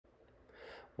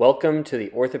Welcome to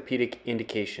the Orthopedic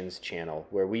Indications channel,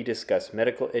 where we discuss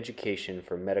medical education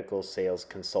for medical sales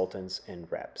consultants and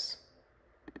reps.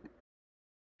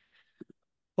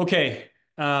 Okay.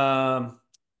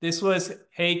 This was,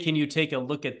 hey, can you take a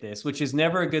look at this? Which is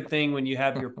never a good thing when you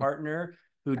have your partner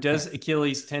who does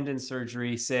Achilles tendon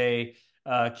surgery say,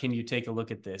 can you take a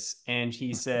look at this? And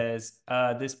he says,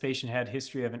 this patient had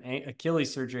history of an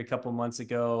Achilles surgery a couple months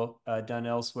ago, done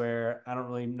elsewhere.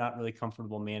 Not really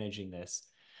comfortable managing this.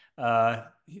 Uh,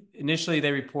 Initially,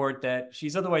 they report that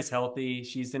she's otherwise healthy.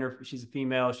 She's a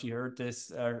female. She hurt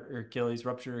her Achilles,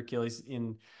 ruptured her Achilles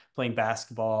in playing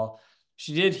basketball.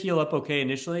 She did heal up okay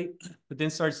initially, but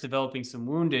then starts developing some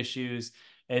wound issues.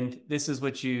 And this is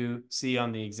what you see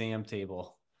on the exam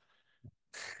table.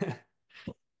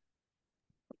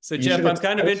 So, You Jeff, should I'm have.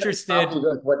 kind I of wish I interested. copied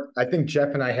what I think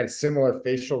Jeff and I had similar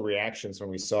facial reactions when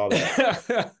we saw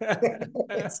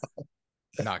that.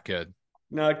 Not good.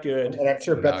 Not good. And I'm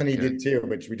sure Not Bethany good. did too,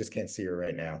 but we just can't see her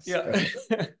right now. So.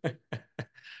 Yeah.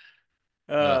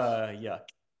 Ugh. Yuck.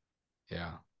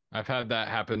 Yeah. I've had that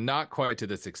happen, not quite to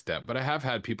this extent, but I have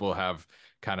had people have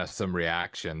kind of some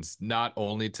reactions, not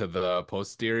only to the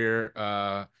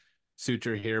posterior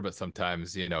suture here, but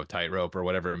sometimes, tightrope or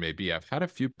whatever it may be. I've had a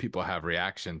few people have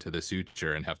reaction to the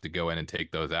suture and have to go in and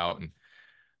take those out,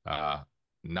 and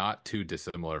not too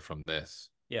dissimilar from this.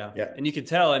 Yeah. Yeah. And you can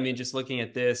tell, I mean, just looking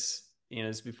at this,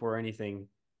 this before anything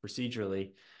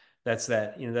procedurally,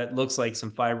 that looks like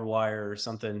some fiber wire or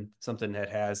something that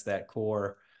has that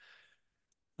core.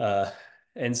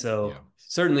 And so Yeah.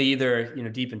 certainly either,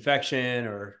 deep infection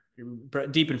or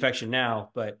deep infection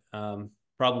now, but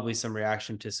probably some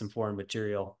reaction to some foreign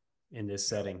material in this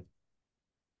setting.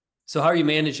 So how are you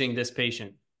managing this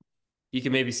patient? You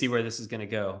can maybe see where this is going to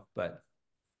go, but.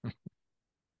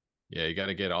 Yeah, you got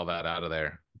to get all that out of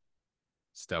there.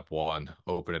 Step one,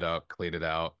 open it up, clean it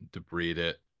out, debride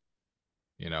it.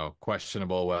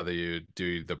 Questionable whether you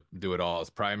do it all as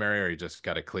primary or you just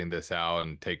got to clean this out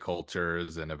and take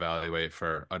cultures and evaluate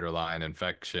for underlying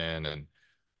infection and,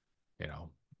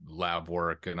 lab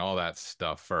work and all that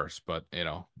stuff first. But,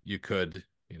 you could,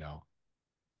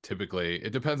 typically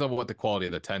it depends on what the quality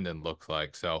of the tendon looks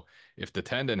like. So if the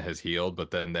tendon has healed,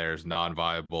 but then there's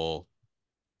non-viable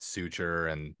suture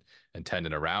and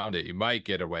tendon around it, you might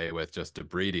get away with just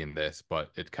debriding this, but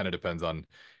it kind of depends on,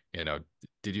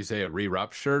 did you say it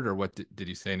re-ruptured or what? Did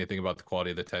you say anything about the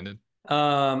quality of the tendon?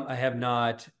 I have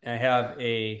not. I have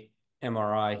a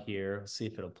MRI here. Let's see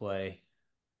if it'll play.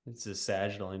 It's a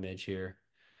sagittal image here.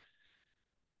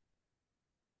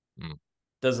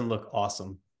 Doesn't look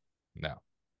awesome. No.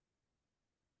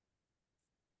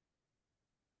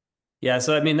 Yeah,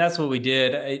 so I mean that's what we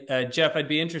did. Jeff, I'd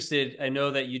be interested. I know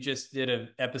that you just did an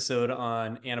episode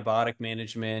on antibiotic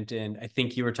management, and I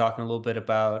think you were talking a little bit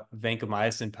about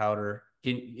vancomycin powder.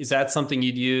 Is that something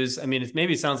you'd use? I mean,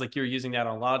 maybe it sounds like you're using that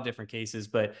on a lot of different cases,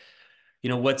 but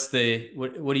what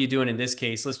are you doing in this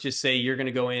case? Let's just say you're going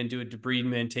to go in, do a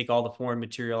debridement, take all the foreign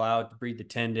material out, debride the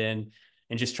tendon,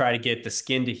 and just try to get the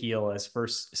skin to heal as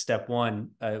first step one.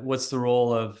 What's the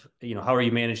role of, how are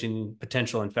you managing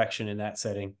potential infection in that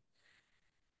setting?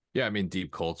 Yeah, I mean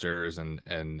deep cultures and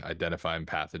identifying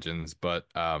pathogens, but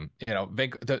the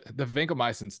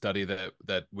vancomycin study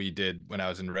that we did when I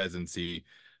was in residency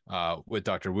with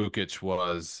Dr. Wukic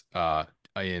was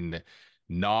in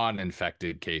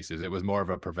non-infected cases. It was more of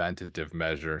a preventative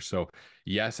measure. So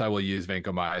yes, I will use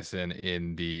vancomycin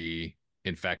in the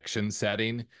infection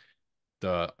setting.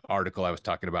 The article I was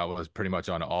talking about was pretty much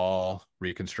on all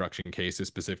reconstruction cases,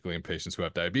 specifically in patients who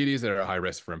have diabetes that are at high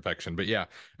risk for infection. But yeah,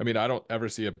 I mean, I don't ever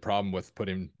see a problem with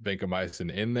putting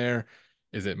vancomycin in there.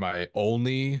 Is it my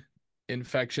only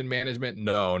infection management?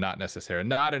 No, not necessarily.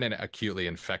 Not in an acutely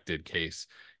infected case.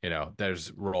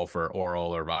 There's role for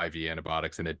oral or IV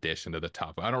antibiotics in addition to the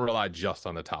topical. I don't rely just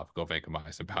on the topical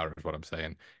vancomycin powder is what I'm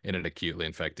saying in an acutely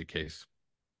infected case.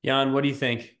 Jan, what do you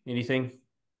think? Anything?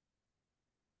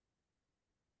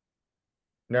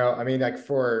 No, I mean, like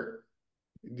for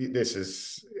this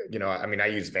is, I mean, I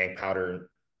use Vanc powder,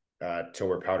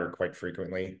 Tilwer powder quite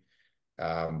frequently.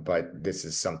 But this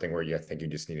is something where I think you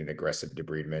just need an aggressive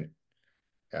debridement,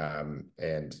 and,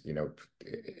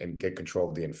 and get control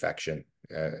of the infection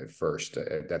first.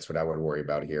 That's what I would worry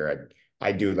about here.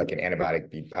 I do like an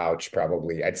antibiotic bead pouch,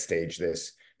 probably. I'd stage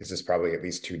this. This is probably at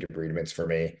least 2 debridements for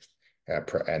me.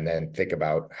 And then think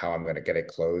about how I'm going to get it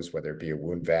closed, whether it be a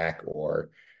wound vac or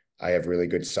I have really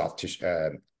good soft tissue,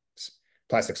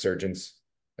 plastic surgeons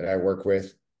that I work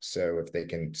with. So if they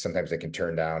can, sometimes they can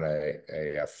turn down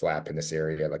a flap in this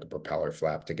area, like a propeller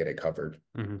flap to get it covered.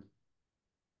 Mm-hmm.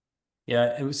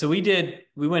 Yeah. So we did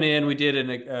a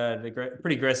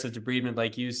pretty aggressive debridement,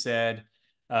 like you said.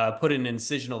 put an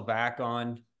incisional vac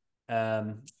on,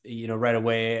 right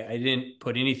away. I didn't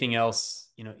put anything else,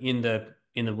 in the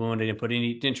wound. I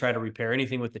didn't try to repair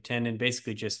anything with the tendon.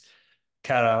 Basically just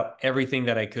cut out everything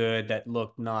that I could that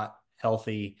looked not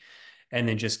healthy, and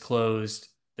then just closed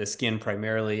the skin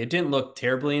primarily. It didn't look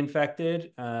terribly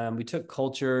infected. We took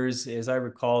cultures. As I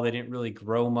recall, they didn't really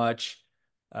grow much.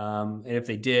 And if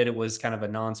they did, it was kind of a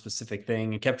non-specific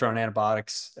thing, and kept her on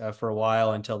antibiotics for a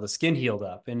while until the skin healed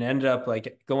up, and ended up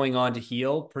like going on to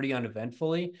heal pretty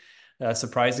uneventfully.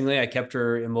 Surprisingly, I kept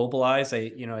her immobilized.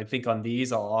 I think on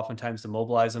these, I'll oftentimes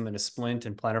immobilize them in a splint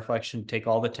and plantar flexion, take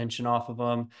all the tension off of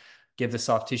them, give the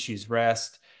soft tissues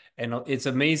rest. And it's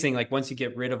amazing, like once you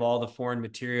get rid of all the foreign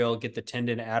material, get the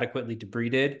tendon adequately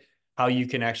debrided, how you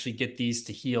can actually get these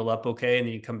to heal up okay, and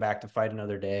then you come back to fight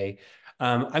another day.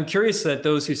 I'm curious that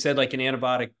those who said like an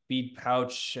antibiotic bead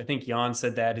pouch, I think Jan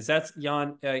said that. Is that,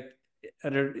 Jan,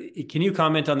 can you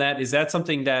comment on that? Is that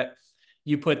something that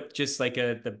you put just like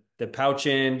the pouch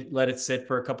in, let it sit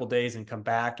for a couple of days and come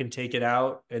back and take it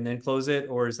out and then close it?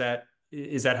 Or is that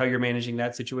how you're managing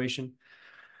that situation?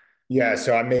 Yeah,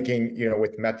 so I'm making,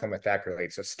 with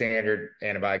methylmethacrylate, so standard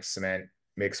antibiotic cement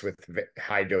mixed with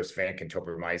high dose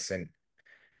vancomycin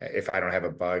if I don't have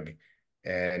a bug.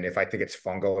 And if I think it's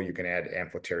fungal, you can add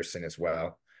amphotericin as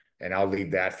well. And I'll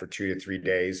leave that for 2 to 3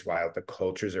 days while the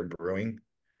cultures are brewing.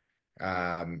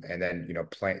 And then,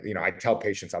 I tell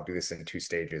patients I'll do this in 2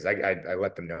 stages. I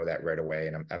let them know that right away.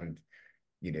 And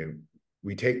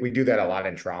we do that a lot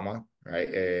in trauma, right?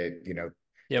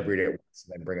 Yep. Debride it once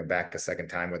and then bring it back a second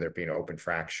time, whether it be an open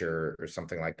fracture or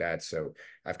something like that. So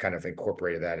I've kind of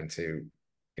incorporated that into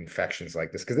infections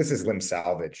like this, because this is limb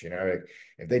salvage.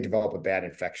 If they develop a bad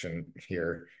infection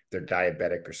here, they're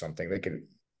diabetic or something, they can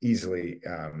easily,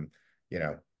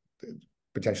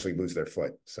 potentially lose their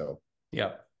foot. So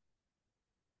yeah.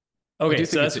 Okay,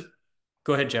 so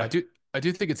go ahead, Jeff. I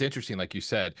do think it's interesting, like you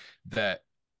said, that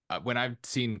when I've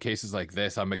seen cases like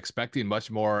this, I'm expecting much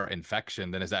more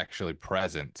infection than is actually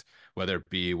present, whether it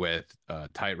be with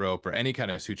tightrope or any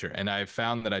kind of suture. And I've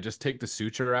found that I just take the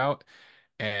suture out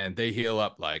and they heal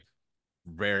up like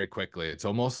very quickly. It's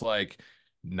almost like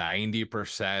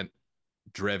 90%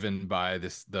 driven by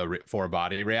the foreign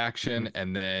body reaction,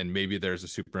 and then maybe there's a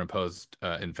superimposed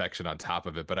infection on top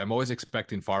of it. But I'm always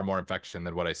expecting far more infection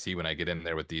than what I see when I get in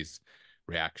there with these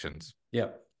reactions.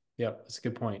 Yep. That's a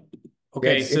good point.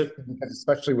 Okay, so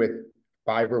especially with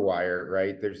fiber wire,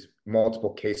 right? There's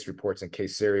multiple case reports and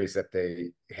case series that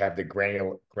they have the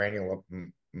granulomatosis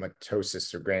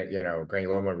or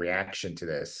granuloma reaction to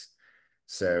this.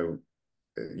 So,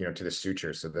 to the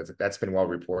suture. So that's been well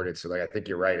reported. So I think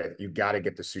you're right. You got to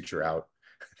get the suture out.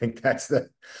 I think that's the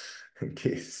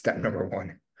step number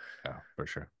one. Yeah, for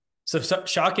sure. So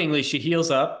shockingly, she heals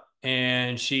up,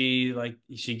 and she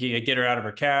get her out of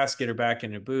her cast, get her back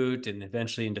in her boot, and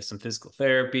eventually into some physical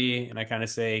therapy. And I kind of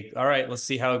say, all right, let's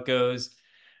see how it goes.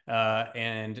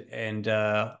 And kind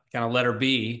of let her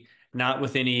be, not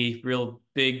with any real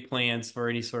big plans for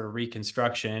any sort of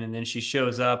reconstruction. And then she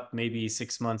shows up maybe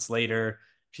 6 months later.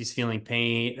 She's feeling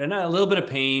pain, and a little bit of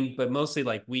pain, but mostly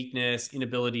like weakness,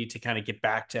 inability to kind of get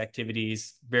back to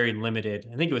activities, very limited.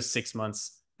 I think it was 6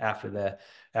 months after the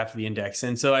index.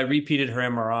 And so I repeated her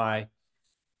MRI.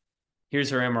 Here's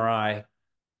her MRI.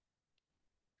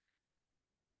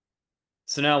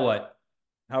 So now what?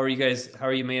 How are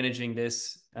you managing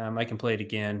this? I can play it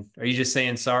again. Are you just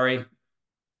saying, sorry,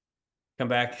 come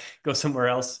back, go somewhere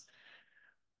else?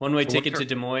 One-way ticket to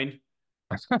Des Moines?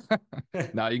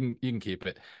 No, you can keep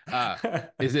it.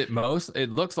 It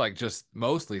looks like just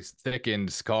mostly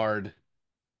thickened, scarred.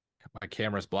 My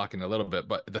camera's blocking a little bit,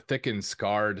 but the thickened,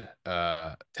 scarred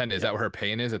tendon, is that where her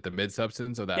pain is, at the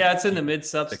mid-substance? Or that? Yeah, it's in the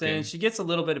mid-substance. She gets a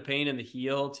little bit of pain in the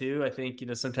heel too. I think,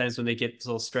 sometimes when they get a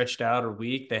little stretched out or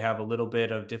weak, they have a little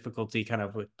bit of difficulty kind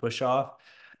of with push off.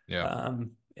 Yeah.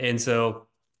 And so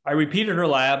I repeated her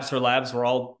labs. Her labs were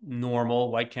all normal,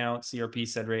 white count, CRP,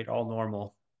 sed rate, all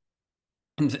normal.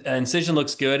 Incision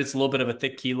looks good. It's a little bit of a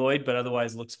thick keloid, but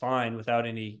otherwise looks fine without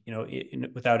any,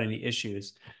 without any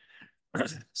issues.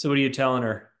 So what are you telling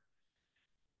her?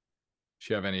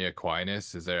 She have any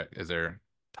equinus? Is there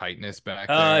tightness back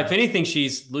there? If anything,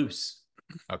 she's loose.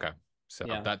 Okay. So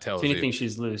yeah. that tells you. If anything, you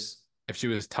she's loose. If she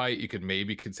was tight, you could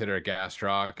maybe consider a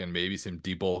gastroc and maybe some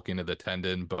debulking of the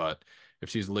tendon. But if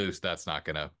she's loose, that's not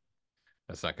gonna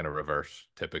reverse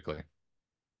typically.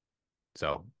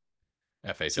 So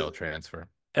FHL transfer.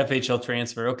 FHL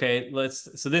transfer. Okay,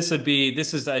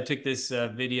 I took this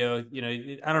video,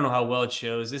 I don't know how well it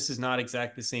shows. This is not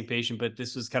exactly the same patient, but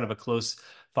this was kind of a close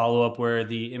follow-up where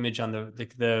the image on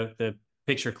the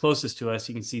picture closest to us,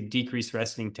 you can see decreased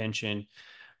resting tension.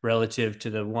 relative to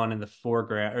the one in the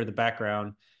foreground or the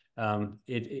background.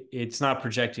 It's not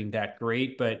projecting that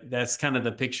great, but that's kind of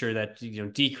the picture that,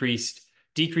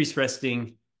 decreased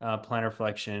resting plantar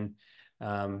flexion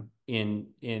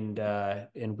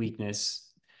in weakness.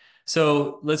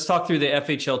 So let's talk through the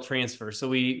FHL transfer. So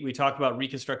we talked about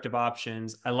reconstructive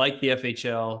options. I like the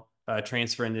FHL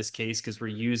transfer in this case because we're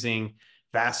using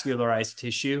vascularized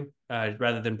tissue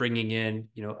rather than bringing in,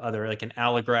 other like an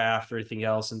allograft or anything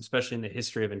else, and especially in the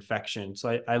history of infection.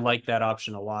 So I like that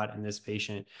option a lot in this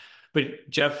patient. But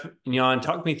Jeff and Jan,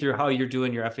 talk me through how you're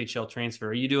doing your FHL transfer.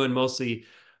 Are you doing mostly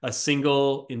a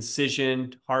single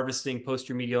incision, harvesting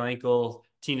posterior medial ankle,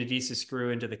 tenodesis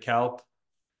screw into the calp?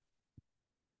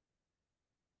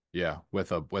 Yeah,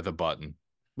 with a button.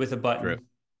 With a button. Drip.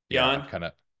 Jan? Yeah, kind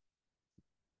of.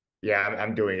 Yeah,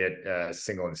 I'm doing it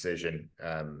single incision,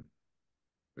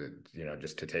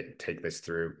 just to take this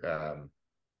through,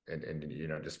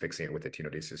 and just fixing it with the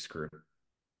tenodesis screw.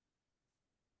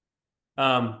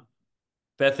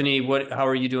 Bethany, how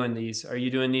are you doing these? Are you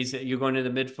doing these? You're going to the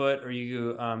midfoot, or are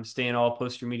you staying all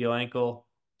posterior medial ankle,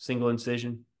 single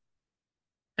incision?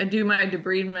 I do my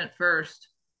debridement first,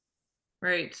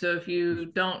 right? So if you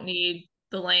don't need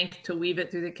the length to weave it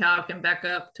through the calc and back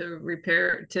up to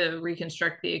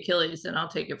reconstruct the Achilles, then I'll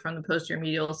take it from the posterior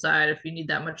medial side. If you need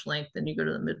that much length, then you go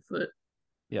to the midfoot.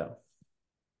 Yeah.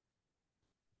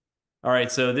 All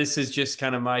right, so this is just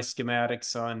kind of my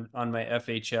schematics on my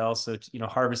FHL. So,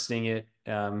 harvesting it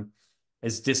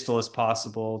as distal as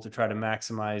possible to try to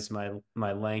maximize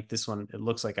my length. This one, it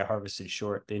looks like I harvested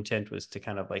short. The intent was to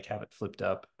kind of like have it flipped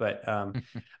up, but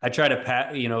I try to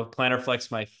plantar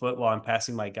flex my foot while I'm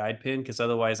passing my guide pin, because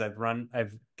otherwise I've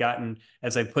gotten,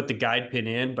 as I put the guide pin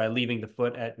in by leaving the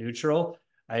foot at neutral,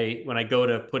 when I go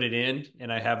to put it in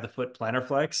and I have the foot plantar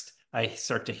flexed, I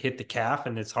start to hit the calf,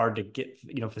 and it's hard to get,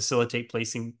 facilitate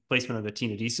placement of the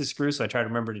tenodesis screw. So I try to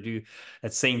remember to do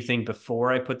that same thing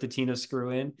before I put the teno screw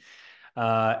in.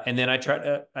 And then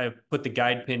I put the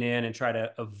guide pin in and try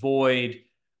to avoid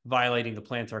violating the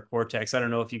plantar cortex. I don't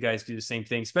know if you guys do the same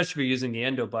thing, especially if you're using the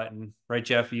endo button, right,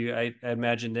 Jeff? I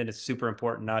imagine that it's super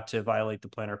important not to violate the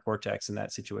plantar cortex in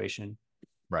that situation.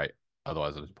 Right.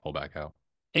 Otherwise, it'll pull back out.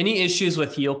 Any issues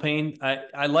with heel pain?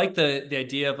 I like the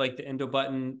idea of like the endo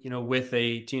button, with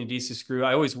a tenodesis screw.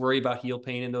 I always worry about heel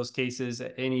pain in those cases.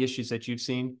 Any issues that you've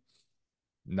seen?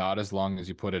 Not as long as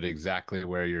you put it exactly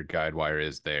where your guide wire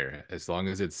is there. As long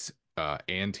as it's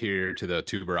anterior to the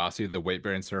tuberosity, the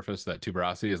weight-bearing surface, that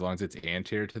tuberosity, as long as it's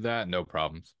anterior to that, no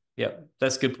problems. Yeah,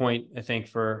 that's a good point, I think,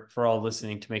 for all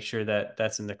listening, to make sure that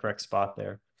that's in the correct spot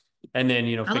there. And then,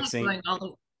 fixing.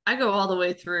 I go all the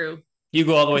way through. You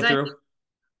go all the way through?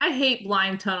 I hate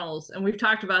blind tunnels, and we've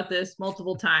talked about this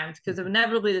multiple times, because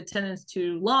inevitably the tendon's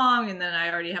too long, and then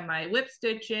I already have my whip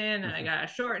stitch in, and I gotta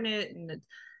shorten it, and it's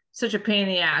such a pain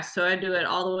in the ass. So I do it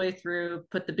all the way through,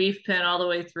 put the beef pin all the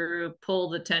way through, pull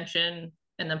the tension,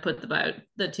 and then put the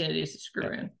tenodesis screw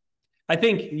in. I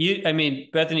think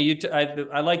Bethany,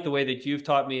 I like the way that you've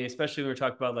taught me, especially when we're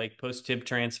talking about like post-tib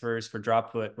transfers for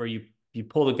drop foot, where you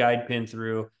pull the guide pin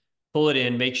through, pull it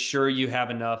in, make sure you have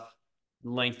enough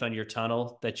length on your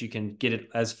tunnel that you can get it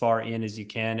as far in as you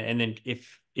can, and then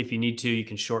if you need to, you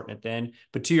can shorten it then.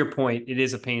 But to your point, it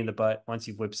is a pain in the butt once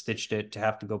you've whip stitched it to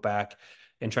have to go back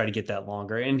and try to get that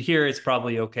longer. And here it's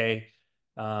probably okay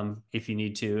if you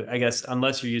need to, I guess,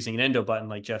 unless you're using an endo button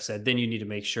like Jeff said, then you need to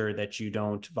make sure that you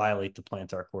don't violate the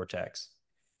plantar cortex.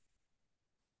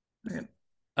 Okay.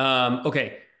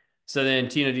 Okay. So then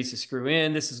tenodesis screw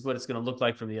in. This is what it's going to look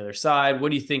like from the other side. What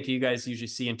do you think you guys usually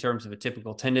see in terms of a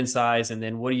typical tendon size? And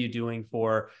then what are you doing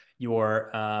for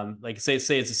your, like say it's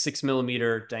a 6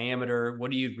 millimeter diameter? What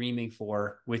are you reaming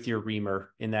for with your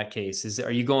reamer in that case?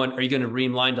 Are you going to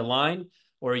ream line to line,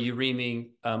 or are you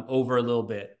reaming over a little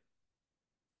bit?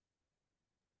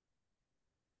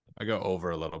 I go over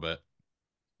a little bit.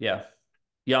 Yeah.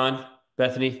 Jan,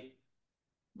 Bethany?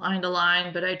 Line to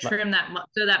line, but I trim that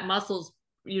so that muscle's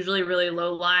usually really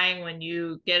low lying. When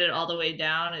you get it all the way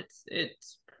down,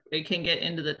 it can get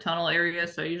into the tunnel area,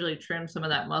 so I usually trim some of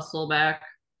that muscle back.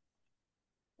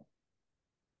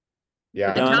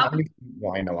 Yeah, I'm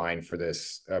line to line for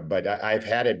this, but I've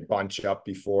had it bunch up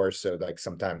before, so like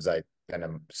sometimes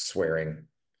I'm swearing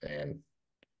and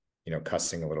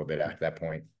cussing a little bit at that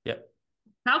point. Yep.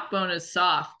 Calf bone is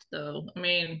soft, though. I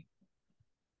mean,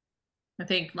 I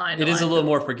think line to line is a little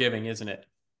more forgiving, isn't it?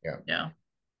 Yeah. Yeah.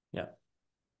 Yeah.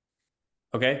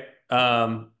 Okay.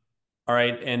 All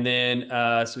right. And then,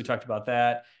 so we talked about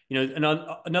that.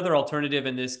 Another alternative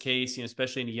in this case,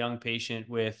 especially in a young patient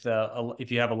with,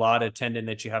 if you have a lot of tendon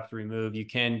that you have to remove, you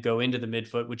can go into the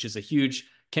midfoot, which is a huge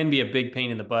can be a big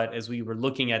pain in the butt. As we were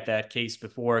looking at that case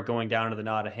before, going down to the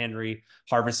knot of Henry,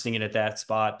 harvesting it at that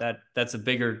spot, it's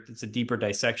a deeper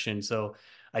dissection. So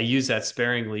I use that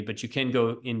sparingly, but you can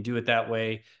go and do it that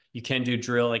way. You can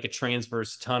drill like a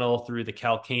transverse tunnel through the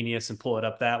calcaneus and pull it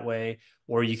up that way,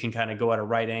 or you can kind of go at a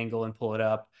right angle and pull it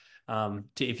up.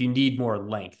 If you need more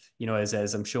length,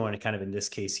 as I'm showing it kind of in this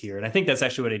case here. And I think that's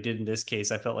actually what I did in this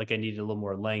case. I felt like I needed a little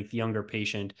more length, younger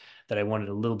patient, that I wanted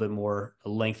a little bit more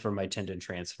length for my tendon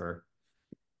transfer.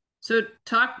 So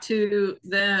talk to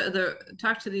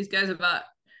these guys about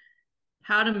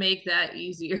how to make that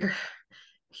easier.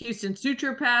 Houston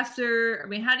suture passer. I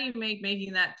mean, how do you make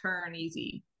making that turn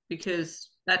easy? Because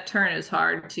that turn is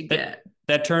hard to get.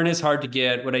 That turn is hard to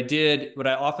get. What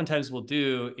I oftentimes will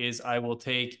do is I will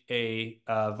take a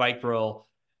Vicryl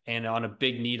and on a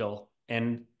big needle,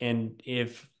 and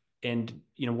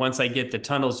once I get the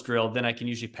tunnels drilled, then I can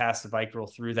usually pass the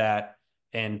Vicryl through that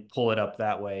and pull it up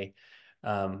that way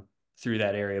through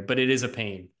that area. But it is a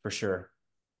pain for sure.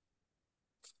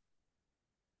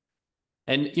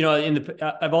 And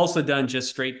I've also done just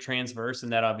straight transverse,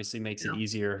 and that obviously makes it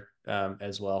easier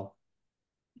as well.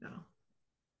 Yeah.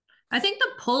 I think the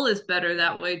pull is better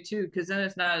that way too, because then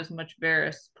it's not as much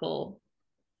varus pull.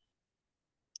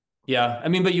 Yeah, I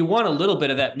mean, but you want a little bit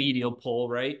of that medial pull,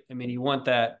 right? I mean, you want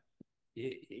that.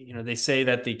 They say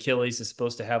that the Achilles is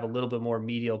supposed to have a little bit more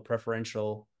medial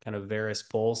preferential kind of varus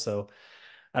pull. So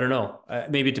I don't know.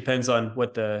 Maybe it depends on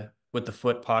what the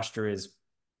foot posture is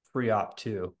pre-op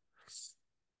too.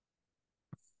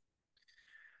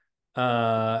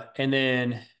 And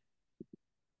then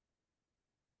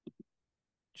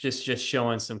just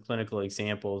showing some clinical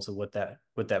examples of what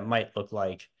that might look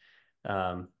like.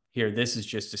 Here, this is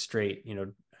just a straight,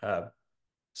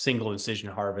 single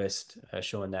incision harvest,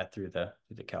 showing that through the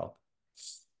calc.